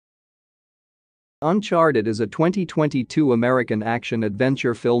Uncharted is a 2022 American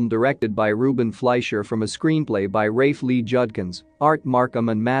action-adventure film directed by Ruben Fleischer from a screenplay by Rafe Lee Judkins, art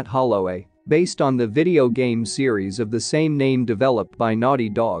Marcum and Matt Holloway, based on the video game series of the same name developed by Naughty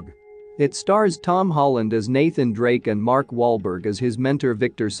Dog. It stars Tom Holland as Nathan Drake and Mark Wahlberg as his mentor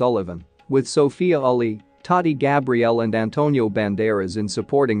Victor Sullivan, with Sophia Ali, Tati, Gabrielle and Antonio Banderas in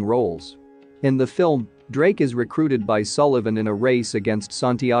supporting roles. In the film, Drake is recruited by Sullivan in a race against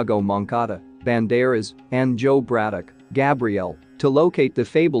Santiago Moncada, Banderas, and Jo Braddock, Gabrielle, to locate the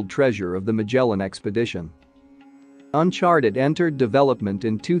fabled treasure of the Magellan expedition. Uncharted entered development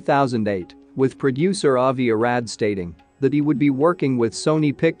in 2008, with producer Avi Arad stating that he would be working with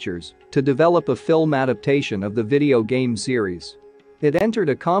Sony Pictures to develop a film adaptation of the video game series. It entered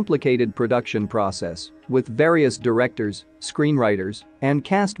a complicated production process, with various directors, screenwriters, and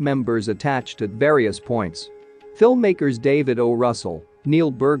cast members attached at various points. Filmmakers David O,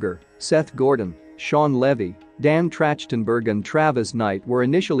 Neil Berger, Seth Gordon, Shawn Levy, Trachtenberg and Travis Knight were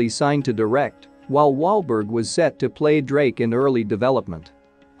initially signed to direct, while Wahlberg was set to play Drake in early development.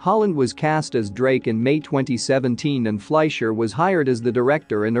 Holland was cast as Drake in May 2017 and Fleischer was hired as the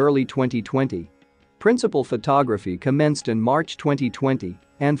director in early 2020. Principal photography commenced in March 2020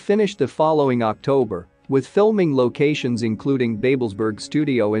 and finished the following October, with filming locations including Babelsberg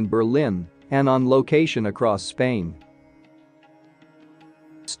Studio in Berlin and on location across Spain.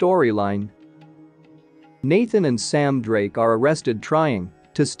 Storyline: Nathan and Sam Drake are arrested trying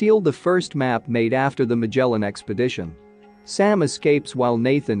to steal the first map made after the Magellan expedition. Sam escapes while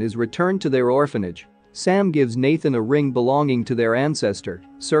Nathan is returned to their orphanage. Sam gives Nathan a ring belonging to their ancestor,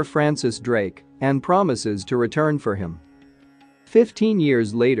 Sir Francis Drake, and promises to return for him. 15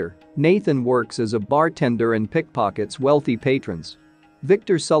 years later, Nathan works as a bartender and pickpockets wealthy patrons.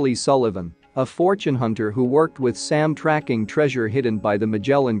 Victor Sullivan, a fortune hunter who worked with Sam tracking treasure hidden by the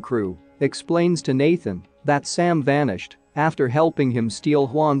Magellan crew, explains to Nathan that Sam vanished after helping him steal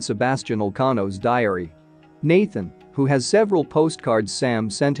Juan Sebastian Elcano's diary. Nathan, who has several postcards Sam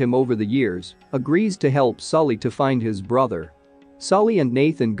sent him over the years, agrees to help Sully to find his brother. Sully and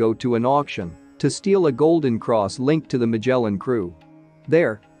Nathan go to an auction to steal a golden cross linked to the Magellan crew.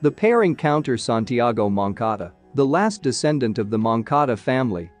 There, the pair encounter Santiago Moncada, the last descendant of the Moncada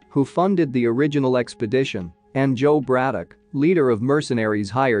family, who funded the original expedition, and Jo Braddock, leader of mercenaries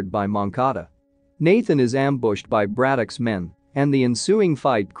hired by Moncada. Nathan is ambushed by Braddock's men, and the ensuing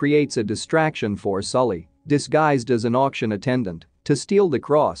fight creates a distraction for Sully, disguised as an auction attendant, to steal the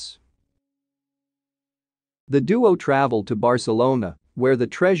cross. The duo travel to Barcelona, where the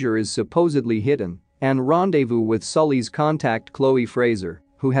treasure is supposedly hidden, and rendezvous with Sully's contact Chloe Fraser,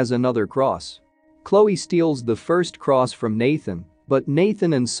 who has another cross. Chloe steals the first cross from Nathan, but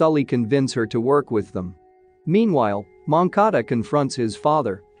Nathan and Sully convince her to work with them. Meanwhile, Moncada confronts his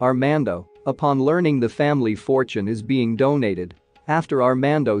father, Armando, upon learning the family fortune is being donated. After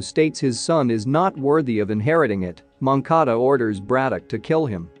Armando states his son is not worthy of inheriting it, Moncada orders Braddock to kill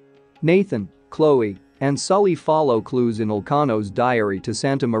him. Nathan, Chloe, and Sully follow clues in Elcano's diary to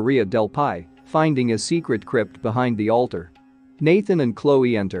Santa Maria del Pi, finding a secret crypt behind the altar. Nathan and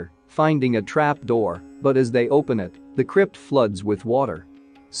Chloe enter, finding a trap door, but as they open it, the crypt floods with water.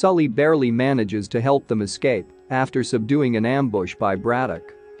 Sully barely manages to help them escape after subduing an ambush by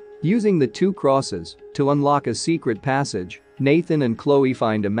Braddock. Using the two crosses to unlock a secret passage, Nathan and Chloe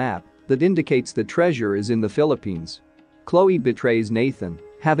find a map that indicates the treasure is in the Philippines. Chloe betrays Nathan,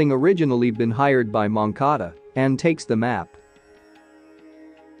 having originally been hired by Moncada, and takes the map.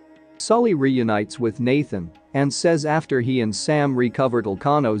 Sully reunites with Nathan and says after he and Sam recovered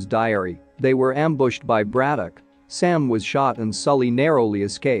Elcano's diary, they were ambushed by Braddock. Sam was shot and Sully narrowly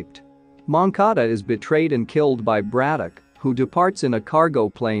escaped. Moncada is betrayed and killed by Braddock, who departs in a cargo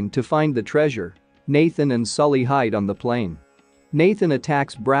plane to find the treasure. Nathan and Sully hide on the plane. Nathan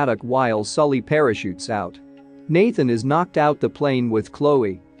attacks Braddock while Sully parachutes out. Nathan is knocked out the plane with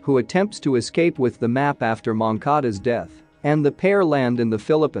Chloe, who attempts to escape with the map after Moncada's death, and the pair land in the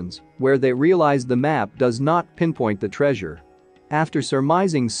Philippines, where they realize the map does not pinpoint the treasure. After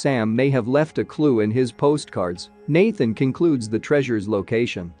surmising Sam may have left a clue in his postcards, Nathan concludes the treasure's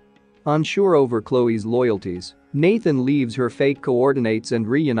location. Unsure over Chloe's loyalties, Nathan leaves her fake coordinates and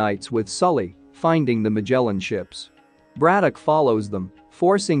reunites with Sully, finding the Magellan ships. Braddock follows them,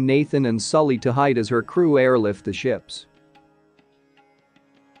 forcing Nathan and Sully to hide as her crew airlift the ships.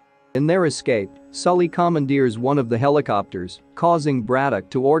 In their escape, Sully commandeers one of the helicopters, causing Braddock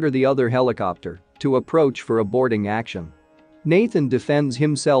to order the other helicopter to approach for a boarding action. Nathan defends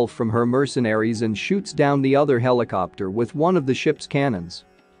himself from her mercenaries and shoots down the other helicopter with one of the ship's cannons.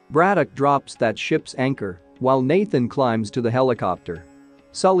 Braddock drops that ship's anchor while Nathan climbs to the helicopter.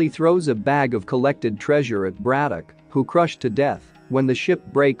 Sully throws a bag of collected treasure at Braddock, who crushed to death when the ship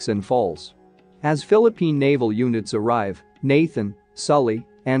breaks and falls. As Philippine naval units arrive, Nathan, Sully,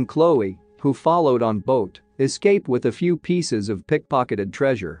 and Chloe, who followed on boat, escape with a few pieces of pickpocketed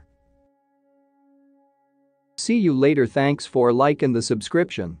treasure. See you later. Thanks for like and the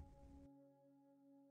subscription.